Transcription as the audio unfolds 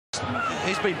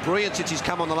he's been brilliant since he's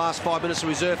come on the last 5 minutes. A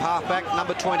reserve halfback,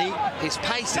 number 20. His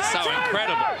pace is so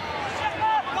incredible.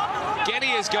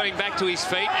 Getty is going back to his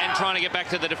feet and trying to get back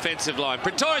to the defensive line.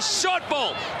 Pretorius short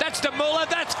ball. That's to Muller.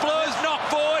 That's Fleurs knocked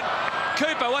forward.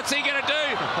 Cooper, what's he going to do?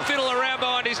 Fiddle around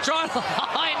behind his try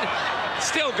line.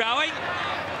 Still going.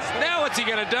 Now what's he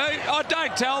going to do? Oh,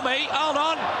 don't tell me. Hold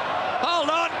on. Hold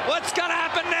on. What's going to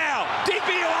happen now?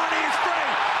 Digby Ioane is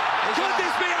free. Could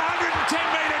this be a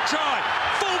 110-metre try?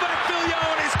 Fullback Phil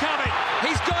Ioane is coming.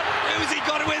 He's got... Who's he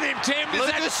got with him, Tim?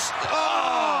 Lucas.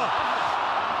 Oh!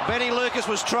 Benny Lucas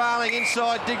was trailing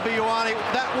inside Digby Ioane.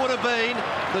 That would have been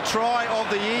the try of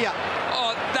the year.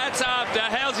 Oh, that's after.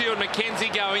 How's you and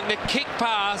McKenzie going? The kick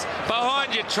pass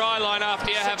behind your try line after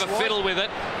you have a fiddle with it.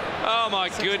 Oh, my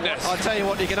goodness. I tell you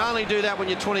what, you can only do that when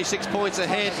you're 26 points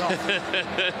ahead.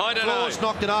 I don't know. Flores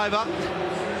knocked it over.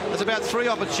 There's about 3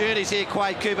 opportunities here.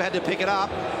 Quade Cooper had to pick it up.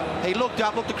 He looked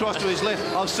up, looked across to his left.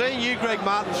 I've seen you, Greg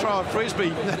Martin, throw a frisbee,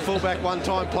 that fullback one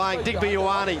time playing. Digby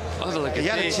Ioane. He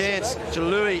had a chance to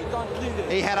Louis.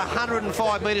 He had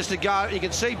 105 metres to go. You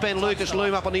can see Ben Lucas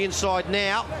loom up on the inside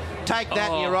now. Take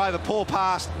that and you're over. Poor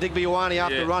pass, Digby Ioane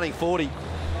after running 40.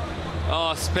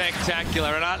 Oh, spectacular.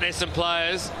 And aren't there some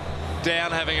players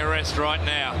down having a rest right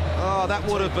now? Oh, that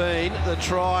would have been the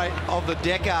try of the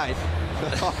decade.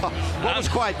 What was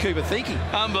Quade Cooper thinking?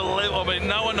 Unbelievable. I mean,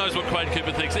 no one knows what Quade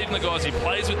Cooper thinks. Even the guys he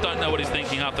plays with don't know what he's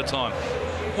thinking half the time.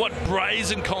 What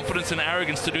brazen confidence and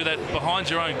arrogance to do that behind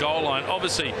your own goal line.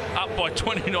 Obviously, up by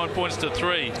 29 points to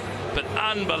 3, but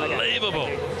unbelievable.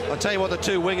 I'll tell you what, the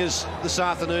 2 wingers this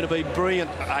afternoon have been brilliant.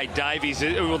 Hey, Davies,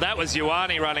 well, that was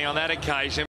Ioane running on that occasion.